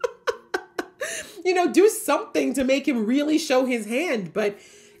 bro. You know, do something to make him really show his hand, but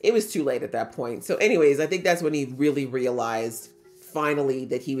it was too late at that point. So anyways, I think that's when he really realized finally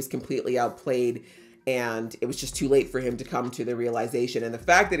that he was completely outplayed, and it was just too late for him to come to the realization. And the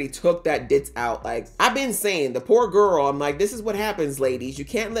fact that he took that ditz out, like, I've been saying, the poor girl, I'm like, this is what happens, ladies. You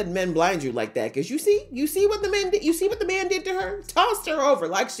can't let men blind you like that. Cause you see what the man did? You see what the man did to her? Tossed her over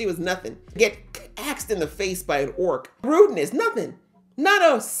like she was nothing. Get axed in the face by an orc. Rudeness, nothing.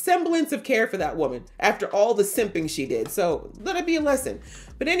 Not a semblance of care for that woman after all the simping she did. So let it be a lesson.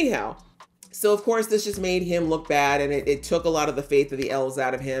 But anyhow, so of course this just made him look bad, and it took a lot of the faith of the elves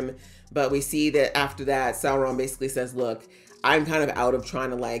out of him. But we see that after that, Sauron basically says, look, I'm kind of out of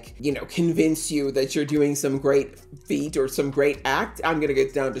trying to, like, you know, convince you that you're doing some great feat or some great act. I'm going to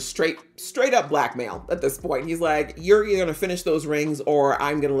get down to straight up blackmail at this point. He's like, you're either going to finish those rings or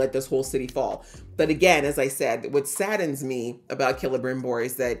I'm going to let this whole city fall. But again, as I said, what saddens me about Celebrimbor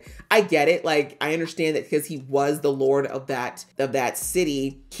is that I get it. Like, I understand that because he was the lord of that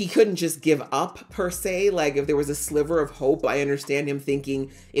city, he couldn't just give up per se. Like, if there was a sliver of hope, I understand him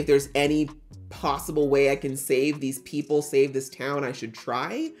thinking, if there's any possible way I can save these people, save this town, I should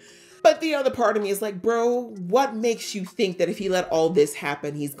try. But the other part of me is like, bro, what makes you think that if he let all this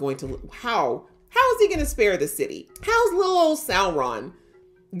happen, he's going to, how is he going to spare the city? How's little old Sauron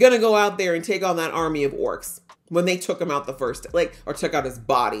gonna go out there and take on that army of orcs when they took him out the first, like, or took out his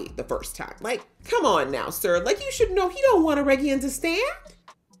body the first time? Like, come on now, sir. Like, you should know he don't want Eregion to stand.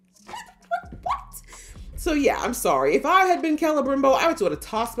 What? So yeah, I'm sorry. If I had been Celebrimbor, I would have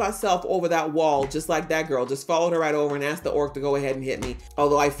tossed myself over that wall just like that girl. Just followed her right over and asked the orc to go ahead and hit me.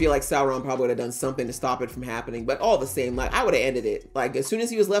 Although I feel like Sauron probably would have done something to stop it from happening. But all the same, like, I would have ended it. Like, as soon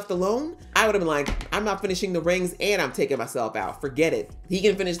as he was left alone, I would have been like, I'm not finishing the rings and I'm taking myself out. Forget it. He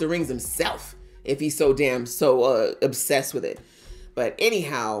can finish the rings himself. if he's so obsessed with it. But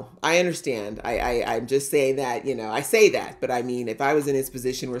anyhow, I understand. I'm just saying that, you know, I say that, but I mean, if I was in his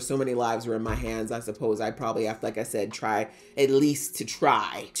position where so many lives were in my hands, I suppose I'd probably have to, like I said, try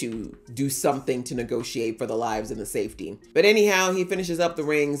to do something to negotiate for the lives and the safety. But anyhow, he finishes up the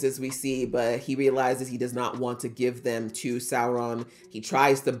rings as we see, but he realizes he does not want to give them to Sauron. He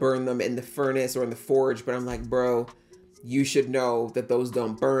tries to burn them in the furnace or in the forge, but I'm like, bro, you should know that those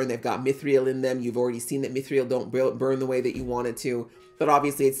don't burn. They've got mithril in them. You've already seen that mithril don't burn the way that you want it to. But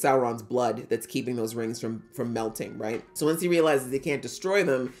obviously it's Sauron's blood that's keeping those rings from melting, right? So once he realizes he can't destroy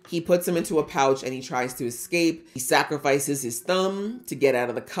them, he puts them into a pouch and he tries to escape. He sacrifices his thumb to get out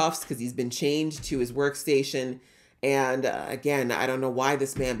of the cuffs because he's been chained to his workstation. And again, I don't know why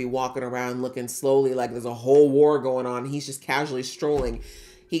this man be walking around looking slowly like there's a whole war going on. He's just casually strolling.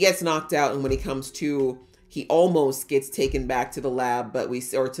 He gets knocked out, and when he comes to, he almost gets taken back to the lab,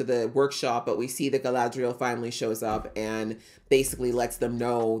 or to the workshop, but we see that Galadriel finally shows up and basically lets them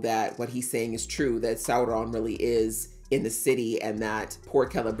know that what he's saying is true, that Sauron really is in the city and that poor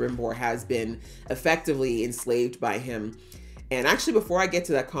Celebrimbor has been effectively enslaved by him. And actually, before I get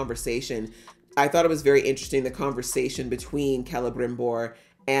to that conversation, I thought it was very interesting, the conversation between Celebrimbor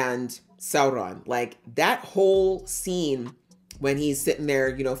and Sauron. Like, that whole scene when he's sitting there,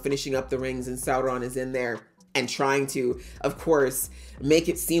 you know, finishing up the rings and Sauron is in there and trying to, of course, make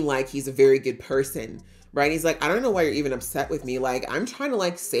it seem like he's a very good person, right? He's like, I don't know why you're even upset with me. Like, I'm trying to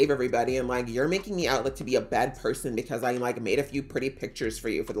like save everybody, and like, you're making me out like to be a bad person because I like made a few pretty pictures for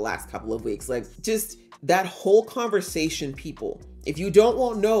you for the last couple of weeks. Like, just that whole conversation, people, if you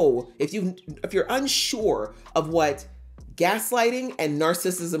don't know, if you're unsure of what gaslighting and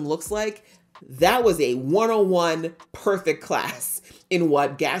narcissism looks like, that was a 101 perfect class in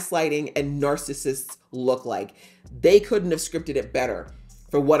what gaslighting and narcissists look like. They couldn't have scripted it better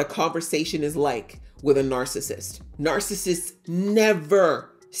for what a conversation is like with a narcissist. Narcissists never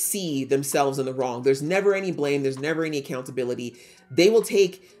see themselves in the wrong. There's never any blame. There's never any accountability. They will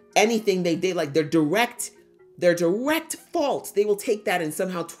take anything they like their direct fault. They will take that and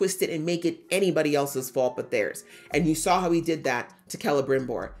somehow twist it and make it anybody else's fault but theirs. And you saw how he did that to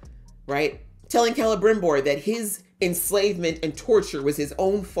Celebrimbor, right? Telling Celebrimbor that his enslavement and torture was his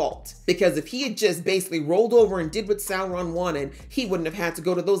own fault. Because if he had just basically rolled over and did what Sauron wanted, he wouldn't have had to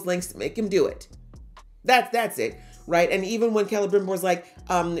go to those lengths to make him do it. That's it, right? And even when Celebrimbor's like,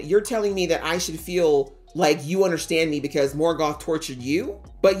 you're telling me that I should feel like you understand me because Morgoth tortured you,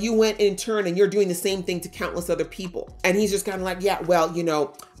 but you went in turn and you're doing the same thing to countless other people. And he's just kind of like, yeah, well, you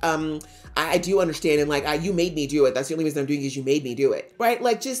know, I do understand, and like, you made me do it. That's the only reason I'm doing it is you made me do it, right?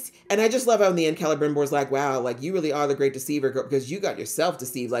 Like, and I just love how in the end Celebrimbor's like, wow, like, you really are the great deceiver because you got yourself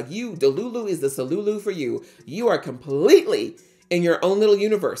deceived. Like, you, Delulu is the Salulu for you. You are completely in your own little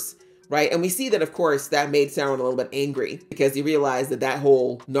universe, right? And we see that, of course, that made Sauron a little bit angry because he realized that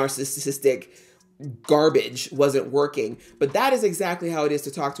whole narcissistic garbage wasn't working. But that is exactly how it is to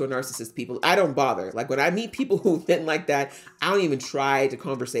talk to a narcissist, people. I don't bother. Like, when I meet people who've been like that, I don't even try to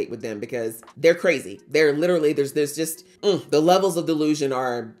conversate with them because they're crazy. They're literally, there's just, the levels of delusion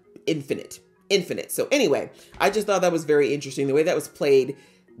are infinite. So anyway, I just thought that was very interesting. The way that was played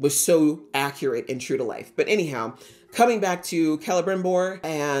was so accurate and true to life. But anyhow, coming back to Celebrimbor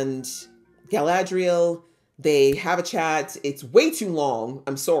and Galadriel, they have a chat. It's way too long.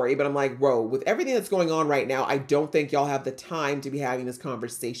 I'm sorry, but I'm like, bro, with everything that's going on right now, I don't think y'all have the time to be having this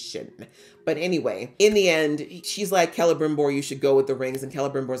conversation. But anyway, in the end, she's like, Celebrimbor, you should go with the rings. And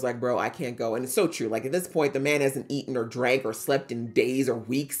Celebrimbor's like, bro, I can't go. And it's so true. Like, at this point, the man hasn't eaten or drank or slept in days or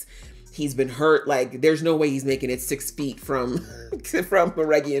weeks. He's been hurt. Like, there's no way he's making it 6 feet from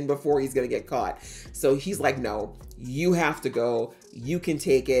Eregion before he's going to get caught. So he's like, no, you have to go. You can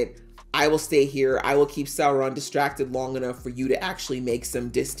take it. I will stay here. I will keep Sauron distracted long enough for you to actually make some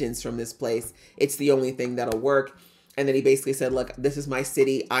distance from this place. It's the only thing that'll work. And then he basically said, look, this is my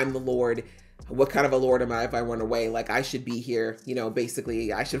city. I'm the Lord. What kind of a Lord am I if I run away? Like, I should be here. You know,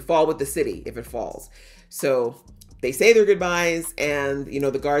 basically, I should fall with the city if it falls. So they say their goodbyes. And, you know,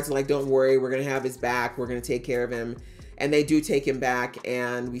 the guards are like, don't worry. We're going to have his back. We're going to take care of him. And they do take him back.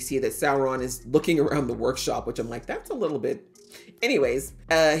 And we see that Sauron is looking around the workshop, which I'm like, that's a little bit... Anyways,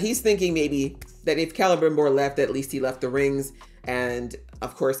 he's thinking maybe that if Celebrimbor left, at least he left the rings. And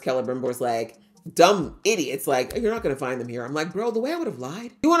of course, Celebrimbor's like, dumb idiots, like, you're not going to find them here. I'm like, bro, the way I would have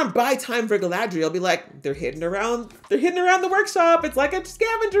lied. You want to buy time for Galadriel, be like, they're hidden around the workshop. It's like a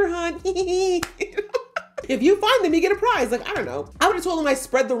scavenger hunt. If you find them, you get a prize. Like, I don't know. I would have told him I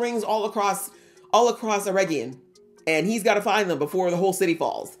spread the rings all across Eregion, and he's got to find them before the whole city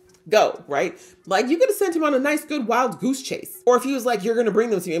falls. go, right? Like, you could have sent him on a nice, good wild goose chase. Or if he was like, you're going to bring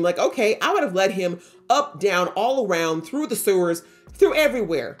them to me, I'm like, okay, I would have led him up, down, all around, through the sewers, through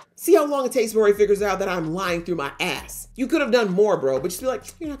everywhere. See how long it takes before he figures out that I'm lying through my ass. You could have done more, bro, but just be like,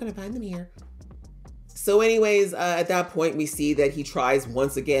 you're not going to find them here. So anyways, at that point, we see that he tries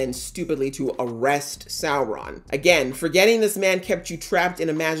once again stupidly to arrest Sauron. Again, forgetting this man kept you trapped in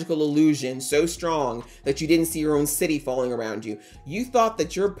a magical illusion so strong that you didn't see your own city falling around you. You thought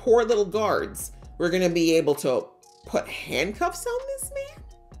that your poor little guards were going to be able to put handcuffs on this man?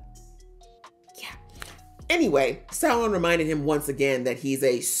 Yeah. Anyway, Sauron reminded him once again that he's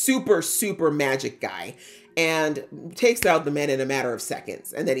a super, super magic guy, and takes out the men in a matter of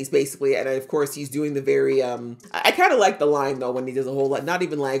seconds. And then he's basically, and of course he's doing the very, I kind of like the line though, when he does a whole lot, not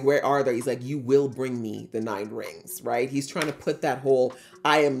even like, where are they? He's like, you will bring me the 9 rings, right? He's trying to put that whole,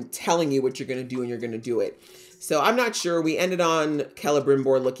 I am telling you what you're going to do and you're going to do it. So I'm not sure. We ended on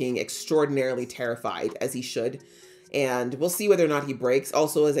Celebrimbor looking extraordinarily terrified, as he should. And we'll see whether or not he breaks.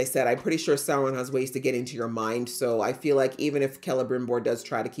 Also, as I said, I'm pretty sure Sauron has ways to get into your mind. So I feel like even if Celebrimbor does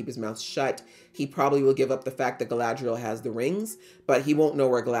try to keep his mouth shut, he probably will give up the fact that Galadriel has the rings, but he won't know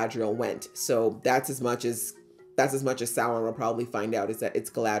where Galadriel went. So that's as much as Sauron will probably find out, is that it's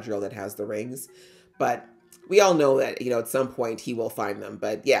Galadriel that has the rings. But we all know that, you know, at some point he will find them.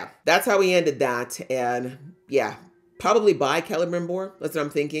 But yeah, that's how we ended that. And yeah, probably by Celebrimbor. That's what I'm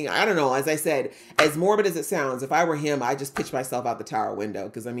thinking. I don't know. As I said, as morbid as it sounds, if I were him, I'd just pitch myself out the tower window.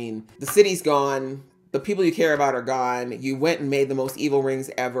 Because, I mean, the city's gone. The people you care about are gone. You went and made the most evil rings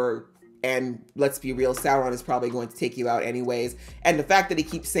ever. And let's be real, Sauron is probably going to take you out anyways. And the fact that he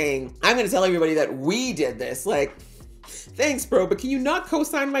keeps saying, I'm going to tell everybody that we did this. Like, thanks, bro, but can you not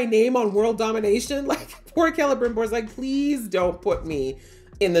co-sign my name on world domination? Like, poor Celebrimbor's like, please don't put me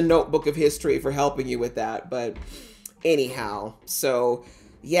in the notebook of history for helping you with that. But anyhow, so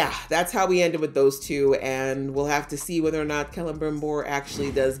yeah, that's how we ended with those two, and we'll have to see whether or not Celebrimbor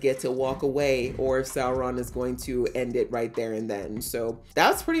actually does get to walk away, or if Sauron is going to end it right there and then. So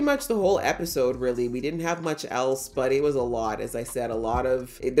that's pretty much the whole episode, really. We didn't have much else, but it was a lot. As I said,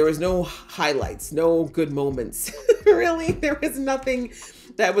 there was no highlights, no good moments. Really, there was nothing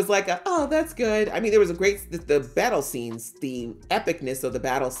that was like, oh, that's good. I mean, there was the battle scenes, the epicness of the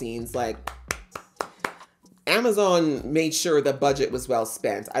battle scenes, like, Amazon made sure the budget was well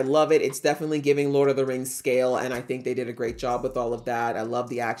spent. I love it. It's definitely giving Lord of the Rings scale, and I think they did a great job with all of that. I love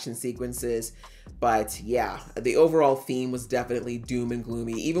the action sequences, but yeah, the overall theme was definitely doom and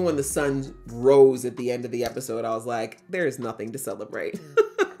gloomy. Even when the sun rose at the end of the episode, I was like, there is nothing to celebrate.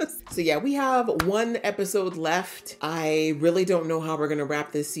 So yeah, we have 1 episode left. I really don't know how we're going to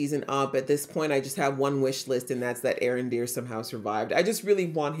wrap this season up. At this point, I just have one wish list, and that's that Arondir somehow survived. I just really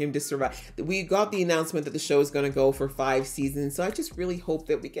want him to survive. We got the announcement that the show is going to go for 5 seasons, so I just really hope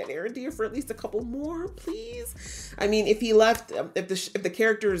that we get Arondir for at least a couple more, please. I mean, if he left, if the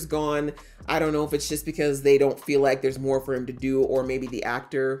character is gone, I don't know if it's just because they don't feel like there's more for him to do, or maybe the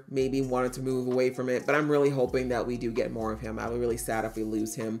actor maybe wanted to move away from it, but I'm really hoping that we do get more of him. I'll be really sad if we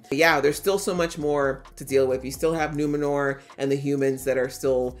lose him. But yeah, there's still so much more to deal with. You still have Numenor and the humans that are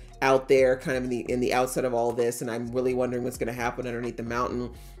still out there kind of in the outside of all this, and I'm really wondering what's going to happen underneath the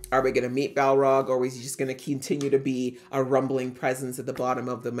mountain. Are we going to meet Balrog, or is he just going to continue to be a rumbling presence at the bottom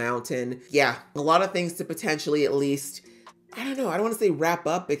of the mountain? Yeah, a lot of things to potentially at least, I don't know, I don't want to say wrap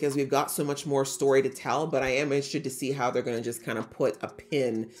up because we've got so much more story to tell, but I am interested to see how they're going to just kind of put a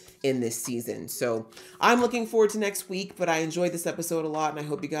pin in this season. So I'm looking forward to next week, but I enjoyed this episode a lot, and I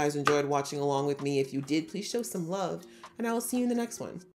hope you guys enjoyed watching along with me. If you did, please show some love, and I will see you in the next one.